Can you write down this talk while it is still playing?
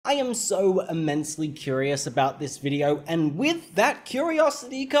I am so immensely curious about this video, and with that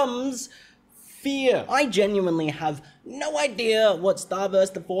curiosity comes fear. I genuinely have no idea what Star vs.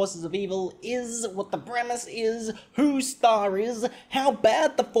 the Forces of Evil is, what the premise is, who Star is, how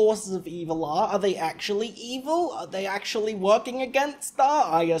bad the Forces of Evil are. Are they actually evil? Are they actually working against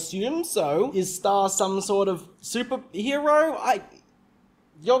Star? I assume so. Is Star some sort of superhero?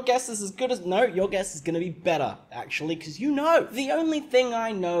 Your guess is as good as... No, your guess is gonna be better, actually, because you know. The only thing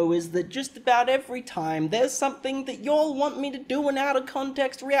I know is that just about every time there's something that y'all want me to do an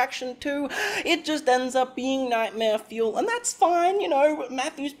out-of-context reaction to, it just ends up being nightmare fuel, and that's fine, you know.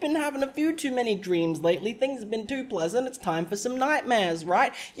 Matthew's been having a few too many dreams lately, things have been too pleasant, it's time for some nightmares,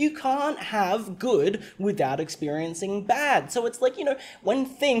 right? You can't have good without experiencing bad, so it's like, you know, when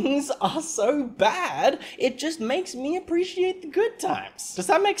things are so bad, it just makes me appreciate the good times.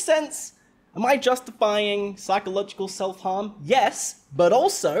 Does that make sense? Am I justifying psychological self-harm? Yes, but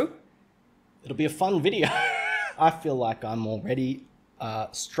also, it'll be a fun video. I feel like I'm already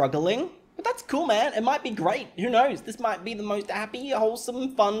struggling. But that's cool, man. It might be great. Who knows? This might be the most happy,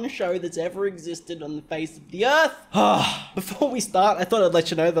 wholesome, fun show that's ever existed on the face of the earth. Before we start, I thought I'd let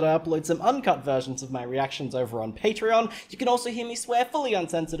you know that I upload some uncut versions of my reactions over on Patreon. You can also hear me swear fully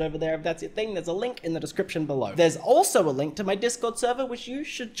uncensored over there if that's your thing. There's a link in the description below. There's also a link to my Discord server, which you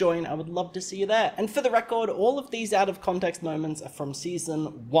should join. I would love to see you there. And for the record, all of these out of context moments are from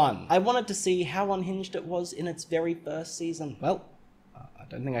season 1. I wanted to see how unhinged it was in its very first season. Well,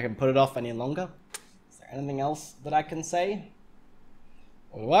 I don't think I can put it off any longer. Is there anything else that I can say?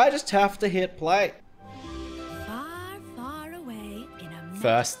 Or do I just have to hit play? Far, far away in a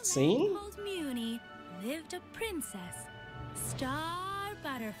First scene? Muni lived a princess, Star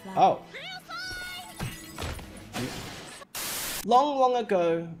Butterfly. Oh. Long, long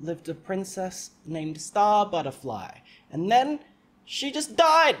ago lived a princess named Star Butterfly, and then she just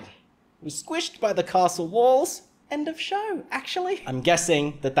died. Was squished by the castle walls. End of show, actually. I'm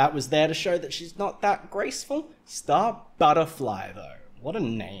guessing that that was there to show that she's not that graceful. Star Butterfly, though. What a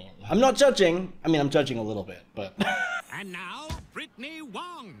name. I'm not judging. I mean, I'm judging a little bit, but... And now, Brittany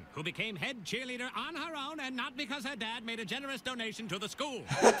Wong, who became head cheerleader on her own and not because her dad made a generous donation to the school.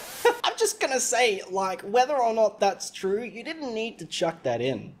 I'm just gonna say, like, whether or not that's true, you didn't need to chuck that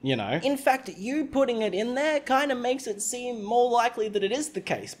in, you know? In fact, you putting it in there kind of makes it seem more likely that it is the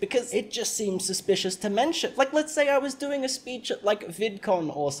case, because it just seems suspicious to mention. Like, let's say I was doing a speech at, like,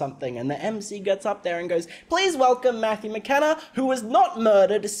 VidCon or something, and the MC gets up there and goes, "Please welcome Matthew McKenna, who has not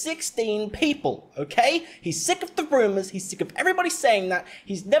murdered 16 people, okay? He's sick of the rumors, he's sick of everybody saying that,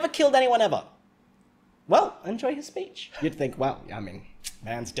 he's never killed anyone ever." Well, enjoy his speech. You'd think, well, I mean,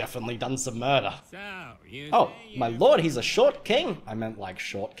 man's definitely done some murder. So, you Oh, say my lord, he's a short king. I meant like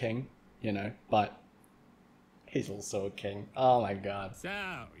short king, you know, but he's also a king. Oh my god.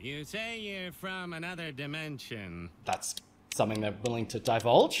 So, you say you're from another dimension. That's something they're willing to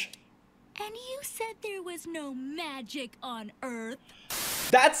divulge? And you said there was no magic on Earth?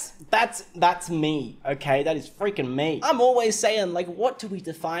 That's me, okay? That is freaking me. I'm always saying, like, what do we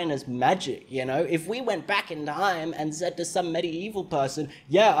define as magic, you know? If we went back in time and said to some medieval person,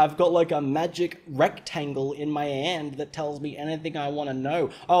 yeah, I've got like a magic rectangle in my hand that tells me anything I want to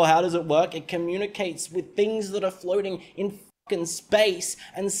know. Oh, how does it work? It communicates with things that are floating in fucking space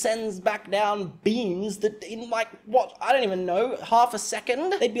and sends back down beams that in like, what, I don't even know, half a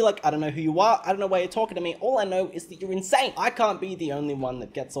second? They'd be like, I don't know who you are, I don't know why you're talking to me, all I know is that you're insane. I can't be the only one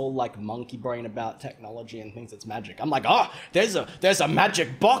that gets all like monkey brain about technology and thinks it's magic. I'm like, oh, there's a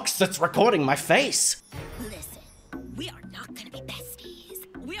magic box that's recording my face. Listen, we are not gonna be besties.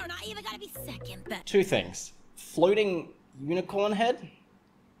 We are not even gonna be second best. Two things. Floating unicorn head?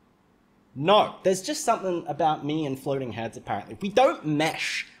 No, there's just something about me and floating heads, apparently. We don't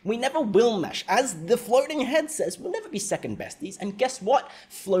mesh. We never will mesh. As the floating head says, we'll never be second besties. And guess what,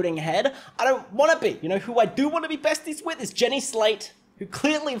 floating head? I don't want to be. You know who I do want to be besties with is Jenny Slate, who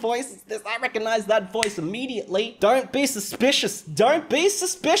clearly voices this. I recognize that voice immediately. Don't be suspicious. Don't be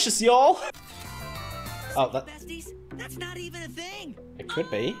suspicious, y'all. Oh, that... Besties? That's not even a thing. It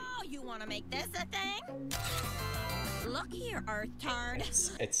could be. Oh, you want to make this a thing? Look here, Earth Tard.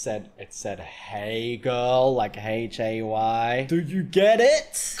 It said, hey girl, like H-A-Y. Do you get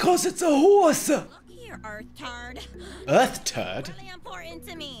it? Cause it's a horse. Look here, Earth Tard. Earth turd? Really important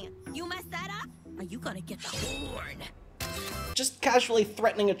to me. You mess that up, are you gonna get the horn? Just casually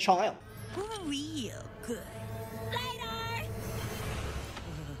threatening a child. Real good. Later.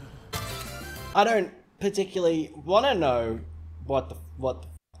 I don't particularly want to know what the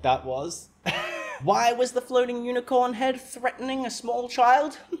that was. Why was the floating unicorn head threatening a small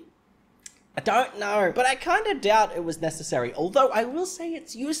child? I don't know, but I kind of doubt it was necessary, although I will say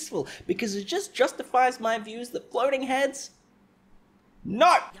it's useful, because it just justifies my views that floating heads...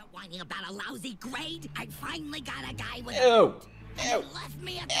 No! You're whining about a lousy grade? I finally got a guy with Ew. a... Ew. left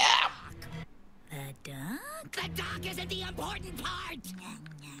me at the dock. The dock? The dock isn't the important part!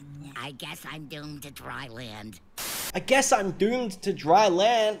 I guess I'm doomed to dry land. I guess I'm doomed to dry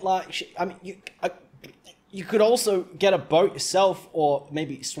land, like, I mean, you could also get a boat yourself, or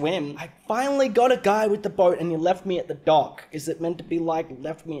maybe swim. I finally got a guy with the boat and he left me at the dock. Is it meant to be like,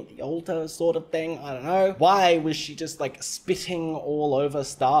 left me at the altar sort of thing? I don't know. Why was she just like spitting all over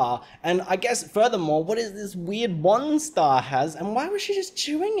Star? And I guess furthermore, what is this weird wand Star has? And why was she just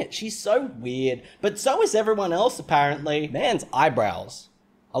chewing it? She's so weird. But so is everyone else apparently. Man's eyebrows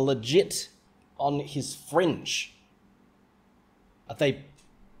are legit on his fringe. Are they...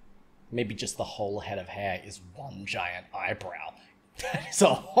 Maybe just the whole head of hair is one giant eyebrow. That is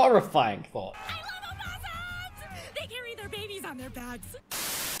a horrifying thought. I love opossums! They carry their babies on their backs.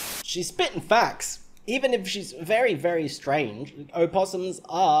 She's spitting facts. Even if she's very, very strange, opossums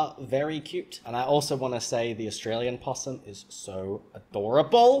are very cute. And I also want to say the Australian possum is so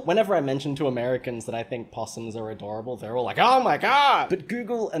adorable. Whenever I mention to Americans that I think possums are adorable, they're all like, oh my god! But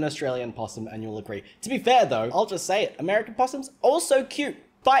Google an Australian possum and you'll agree. To be fair though, I'll just say it, American possums, also cute.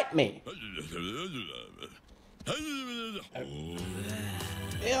 Fight me!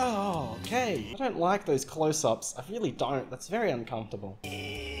 Oh, okay. I don't like those close-ups. I really don't. That's very uncomfortable.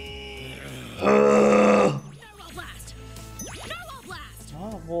 Narwhal blast! Narwhal blast!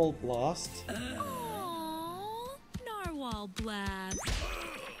 Narwhal blast? Aww, narwhal blast.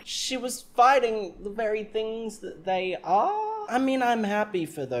 She was fighting the very things that they are? I mean, I'm happy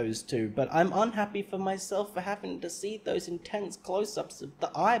for those two, but I'm unhappy for myself for having to see those intense close-ups of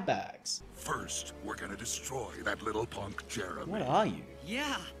the eye bags. First, we're gonna destroy that little punk Jeremy. What are you?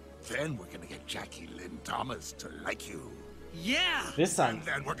 Yeah. Then we're gonna get Jackie Lynn Thomas to like you. Yeah. This And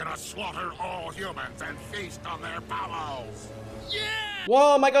then we're gonna slaughter all humans and feast on their bowels. Yeah.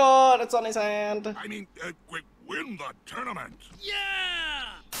 Whoa, my god, it's on his hand. I mean, win the tournament.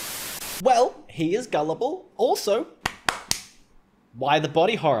 Yeah. Well, he is gullible. Also, why the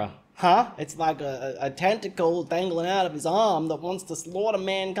body horror? Huh? It's like a tentacle dangling out of his arm that wants to slaughter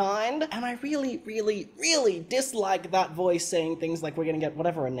mankind. And I really, really, really dislike that voice saying things like we're gonna get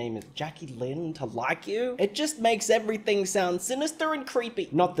whatever her name is, Jackie Lynn, to like you. It just makes everything sound sinister and creepy.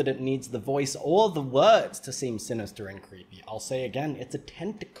 Not that it needs the voice or the words to seem sinister and creepy. I'll say again, it's a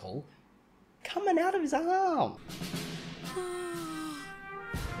tentacle coming out of his arm.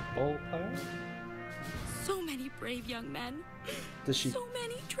 Football player? So many brave young men. Does she... So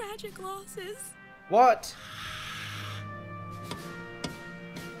many tragic losses. What?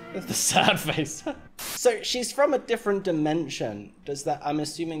 That's the sad face. So she's from a different dimension. Does that, I'm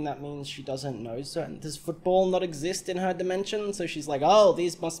assuming that means she doesn't know certain, does football not exist in her dimension? So she's like, oh,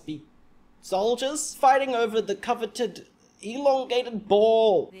 these must be soldiers fighting over the coveted elongated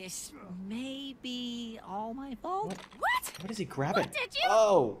ball. This may be all my fault. What? What is he grabbing? What did you?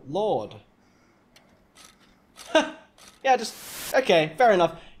 Oh, Lord. Yeah, just... Okay, fair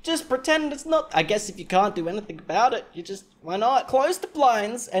enough. Just pretend it's not... I guess if you can't do anything about it, you just... Why not? Close the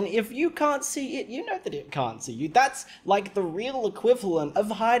blinds, and if you can't see it, you know that it can't see you. That's like the real equivalent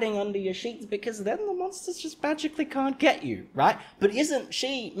of hiding under your sheets, because then the monsters just magically can't get you, right? But isn't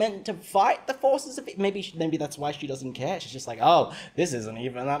she meant to fight the forces of it? Maybe that's why she doesn't care. She's just like, oh, this isn't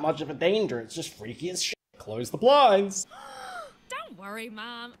even that much of a danger. It's just freaky as shit. Close the blinds. Don't worry,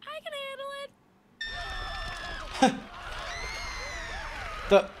 Mom. I can handle it.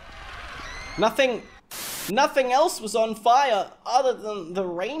 Nothing else was on fire other than the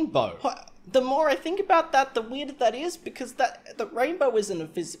rainbow. The more I think about that, the weirder that is, because the rainbow isn't a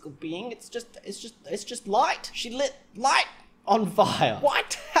physical being. It's just light. She lit light on fire.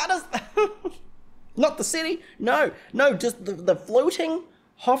 What? How does that? Not the city. No, just the floating,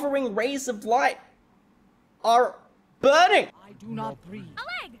 hovering rays of light are burning. I do not breathe, A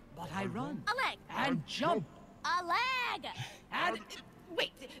leg. but I run A leg. and jump. A leg. And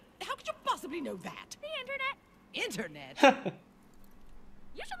wait, how could you possibly know that? The internet. Internet?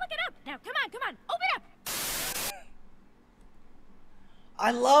 You should look it up. Now, come on. Open up.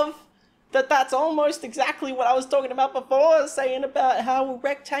 I love that that's almost exactly what I was talking about before, saying about how a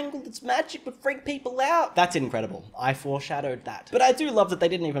rectangle that's magic would freak people out. That's incredible. I foreshadowed that. But I do love that they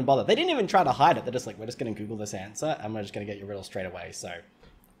didn't even bother. They didn't even try to hide it. They're just like, we're just gonna Google this answer and we're just gonna get your riddle straight away. So,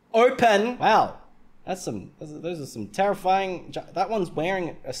 open. Wow. Those are some terrifying... That one's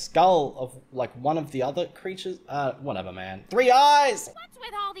wearing a skull of, like, one of the other creatures. Whatever, man. 3 eyes! What's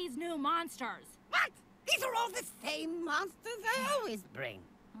with all these new monsters? What? These are all the same monsters I always bring.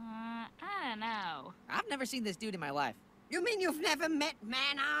 I don't know. I've never seen this dude in my life. You mean you've never met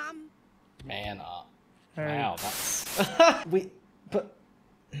Man-Arm? Man-Arm. Wow, that's... But...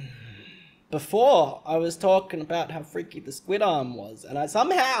 Before, I was talking about how freaky the squid arm was, and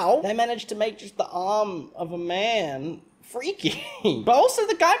somehow they managed to make just the arm of a man freaky. But also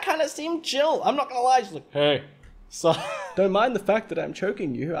the guy kind of seemed chill. I'm not gonna lie, just like, hey, so don't mind the fact that I'm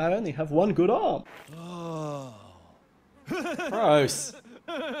choking you. I only have one good arm. Oh. Gross.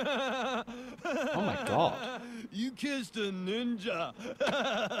 Oh my god. You kissed a ninja.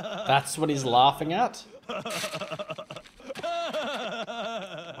 That's what he's laughing at?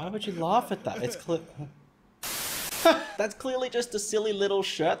 Why would you laugh at that? It's clear. That's clearly just a silly little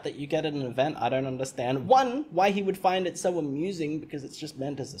shirt that you get at an event. I don't understand. One, why he would find it so amusing, because it's just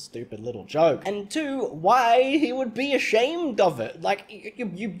meant as a stupid little joke. And two, why he would be ashamed of it. Like,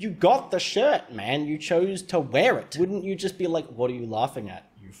 you got the shirt, man. You chose to wear it. Wouldn't you just be like, what are you laughing at,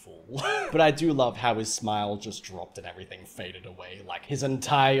 you fool? But I do love how his smile just dropped and everything faded away. Like, his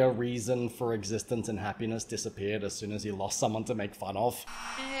entire reason for existence and happiness disappeared as soon as he lost someone to make fun of.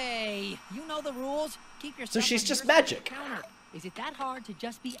 Hey, you know the rules. Keep your. So she's just magic. Is it that hard to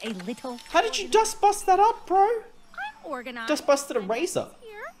just be a little? How did you dust bust that up, bro? I'm organized. Dust busted a razor.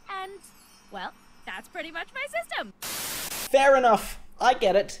 Here, and, well, that's pretty much my system. Fair enough. I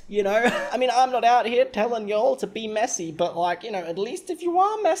get it, you know? I mean, I'm not out here telling y'all to be messy, but like, you know, at least if you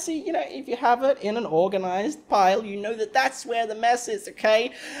are messy, you know, if you have it in an organized pile, you know that that's where the mess is,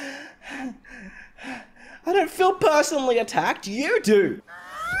 okay? I don't feel personally attacked, you do!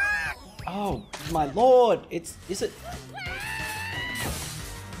 Oh, my lord, is it...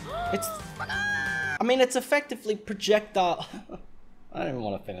 I mean, it's effectively projectile... I don't even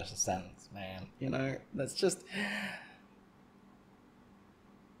want to finish the sentence, man, you know? That's just...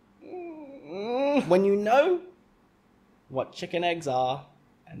 When you know what chicken eggs are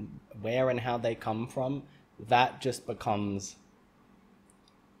and where and how they come from, that just becomes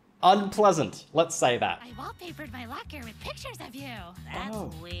unpleasant. Let's say that. I wallpapered my locker with pictures of you.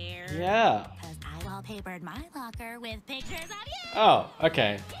 That's weird. Yeah. Because I wallpapered my locker with pictures of you. Oh,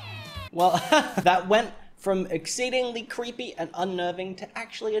 okay. Well, that went from exceedingly creepy and unnerving to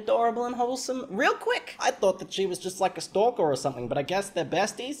actually adorable and wholesome real quick. I thought that she was just like a stalker or something, but I guess they're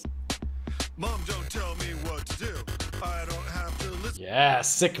besties. Mom, don't tell me what to do. I don't have to listen. Yeah,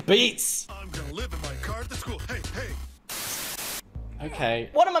 sick beats. I'm gonna live in my car at the school. Hey, hey. Okay,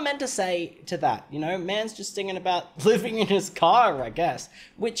 what am I meant to say to that? You know, man's just singing about living in his car, I guess.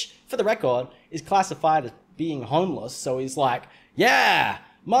 Which, for the record, is classified as being homeless. So he's like, yeah,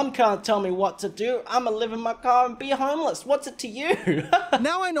 Mum can't tell me what to do. I'ma live in my car and be homeless. What's it to you?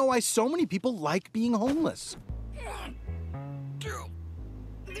 Now I know why so many people like being homeless. 1, 2,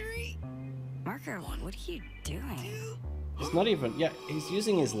 3. Marker, what are you doing? He's not even, yeah, he's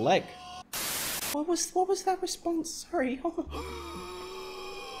using his leg. What was that response? Sorry.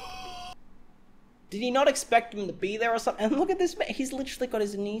 Did he not expect him to be there or something? And look at this man, he's literally got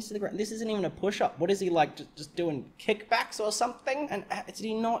his knees to the ground. This isn't even a push-up. What is he like, just doing kickbacks or something? And did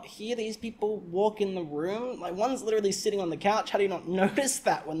he not hear these people walk in the room? Like, one's literally sitting on the couch. How do you not notice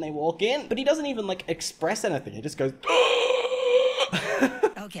that when they walk in? But he doesn't even, like, express anything. He just goes...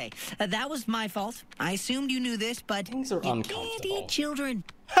 Okay, that was my fault. I assumed you knew this, but Things are you uncomfortable. can't eat children.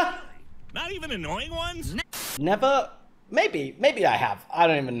 Not even annoying ones? Never... Maybe I have. I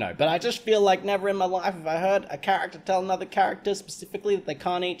don't even know. But I just feel like never in my life have I heard a character tell another character specifically that they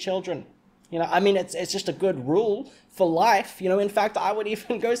can't eat children. You know, I mean, it's just a good rule for life. You know, in fact, I would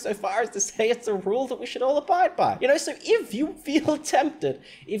even go so far as to say it's a rule that we should all abide by. You know, so if you feel tempted,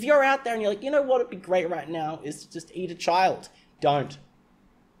 if you're out there and you're like, you know what would be great right now is to just eat a child. Don't.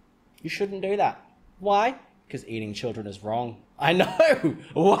 You shouldn't do that. Why? Because eating children is wrong. I know.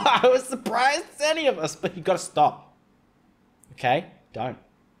 Wow, I was surprised it's any of us, but you gotta stop. Okay?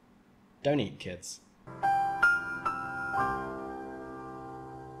 Don't eat kids.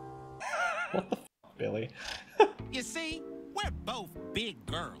 What the f, Billy? You see, we're both big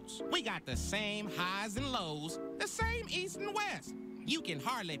girls. We got the same highs and lows, the same east and west. You can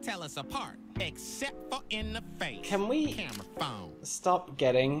hardly tell us apart, except for in the face. Can we Camera phone. stop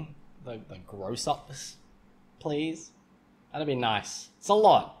getting the gross-ups, please? That'd be nice. It's a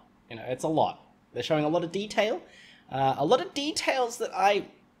lot. You know, it's a lot. They're showing a lot of detail. A lot of details that I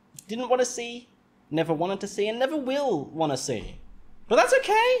didn't want to see, never wanted to see, and never will want to see. But that's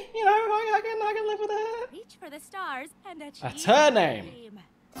okay, you know, I can live with it. Reach for the stars and achieve That's her your name. dream.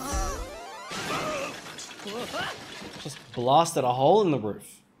 Just blasted a hole in the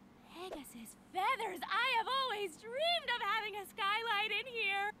roof. Pegasus feathers. I have always dreamed of having a skylight in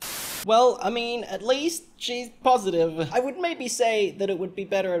here. Well, I mean, at least she's positive. I would maybe say that it would be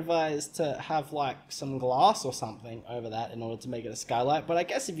better advised to have, like, some glass or something over that in order to make it a skylight, but I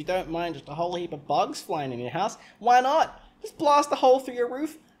guess if you don't mind just a whole heap of bugs flying in your house, why not? Just blast a hole through your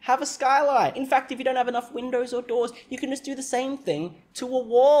roof, have a skylight. In fact, if you don't have enough windows or doors, you can just do the same thing to a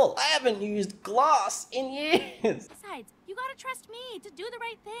wall. I haven't used glass in years. Besides, you gotta trust me to do the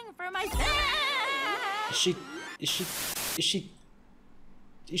right thing for myself.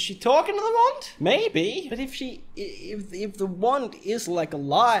 Is she talking to the wand? Maybe. But if the wand is like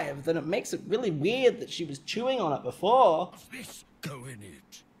alive, then it makes it really weird that she was chewing on it before. This go in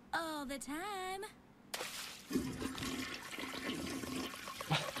it. All the time.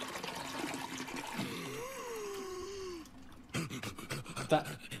 That...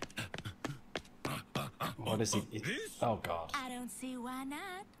 What is he? Oh god. I don't see why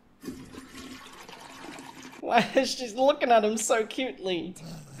not. Why is she looking at him so cutely?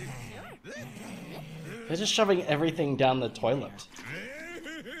 They're just shoving everything down the toilet.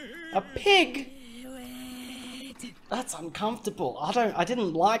 A pig? That's uncomfortable. I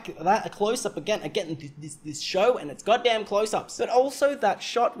didn't like that. A close-up again this show and its goddamn close-ups. But also that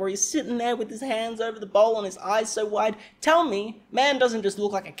shot where he's sitting there with his hands over the bowl and his eyes so wide. Tell me, man doesn't just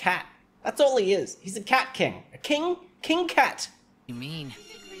look like a cat. That's all he is. He's a cat king. A king cat. You mean?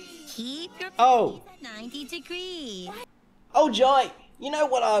 Keep your Oh. at 90 degrees. Oh, Joy. You know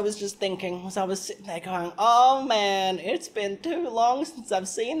what I was just thinking as I was sitting there going, oh man, it's been too long since I've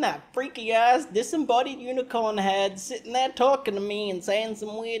seen that freaky ass disembodied unicorn head sitting there talking to me and saying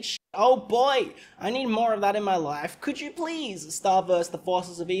some weird shit. Oh boy, I need more of that in my life. Could you please, Starverse the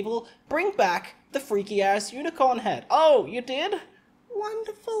Forces of Evil, bring back the freaky ass unicorn head? Oh, you did?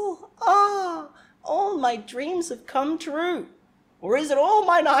 Wonderful. Ah, all my dreams have come true. Or is it all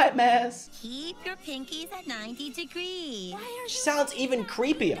my nightmares? Keep your pinkies at 90 degrees. She sounds even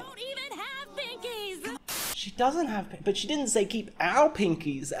creepier. Don't even have pinkies. She doesn't have, but she didn't say keep our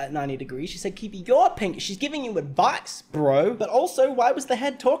pinkies at 90 degrees. She said keep your pinkies. She's giving you advice, bro. But also, why was the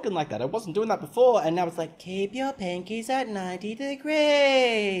head talking like that? I wasn't doing that before, and now it's like, keep your pinkies at 90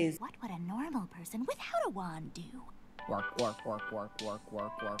 degrees. What would a normal person without a wand do? Work, work, work, work, work,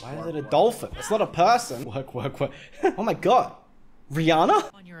 work, work. Why is it a dolphin? It's not a person. Work, work, work. Oh my god.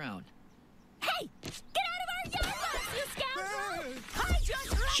 Rihanna? On your own. Hey! Get out of our yard, you scoundrel! I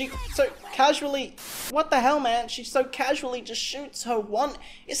just She so casually, what the hell, man? She so casually just shoots her one.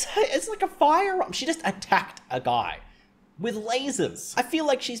 It's like a firearm. She just attacked a guy with lasers. I feel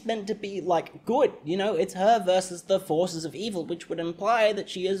like she's meant to be like good, you know? It's her versus the forces of evil, which would imply that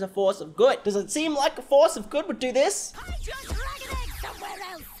she is a force of good. Does it seem like a force of good would do this? I just dragged an egg somewhere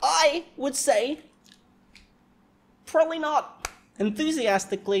else. I would say probably not.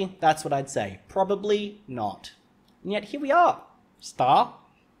 Enthusiastically, that's what I'd say. Probably not. And yet here we are. Star,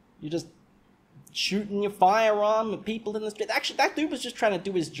 you're just shooting your firearm at people in the street. Actually, that dude was just trying to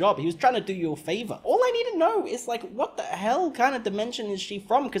do his job. He was trying to do you a favor. All I need to know is, like, what the hell kind of dimension is she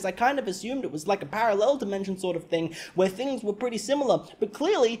from? Because I kind of assumed it was like a parallel dimension sort of thing where things were pretty similar. But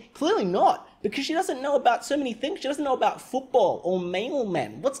clearly not. Because she doesn't know about so many things. She doesn't know about football or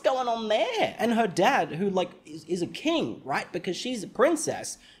mailmen. What's going on there? And her dad, who, like, is a king, right? Because she's a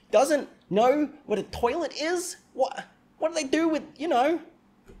princess, doesn't know what a toilet is? What do they do with, you know,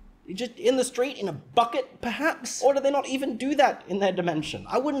 just in the street in a bucket, perhaps? Or do they not even do that in their dimension?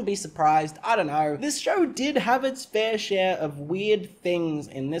 I wouldn't be surprised. I don't know. This show did have its fair share of weird things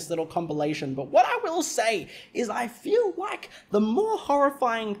in this little compilation, but what I will say is I feel like the more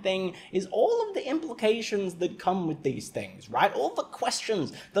horrifying thing is all of the implications that come with these things, right? All the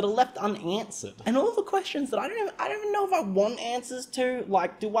questions that are left unanswered, and all the questions that I don't even know if I want answers to.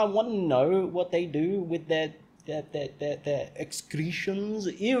 Like, do I want to know what they do with their excretions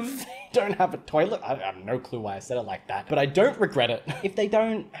if they don't have a toilet? I have no clue why I said it like that, but I don't regret it. If they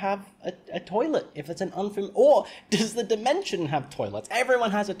don't have a toilet, if it's an unfamiliar, or does the dimension have toilets?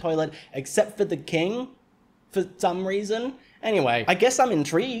 Everyone has a toilet except for the king for some reason. Anyway, I guess I'm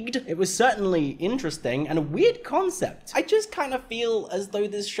intrigued. It was certainly interesting and a weird concept. I just kind of feel as though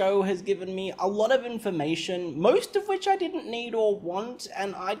this show has given me a lot of information, most of which I didn't need or want,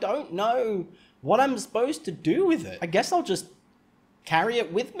 and I don't know what I'm supposed to do with it. I guess I'll just carry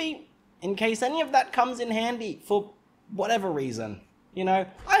it with me in case any of that comes in handy for whatever reason. You know,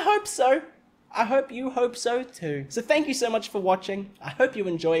 I hope so. I hope you hope so too. So thank you so much for watching. I hope you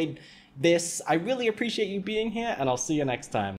enjoyed this. I really appreciate you being here, and I'll see you next time.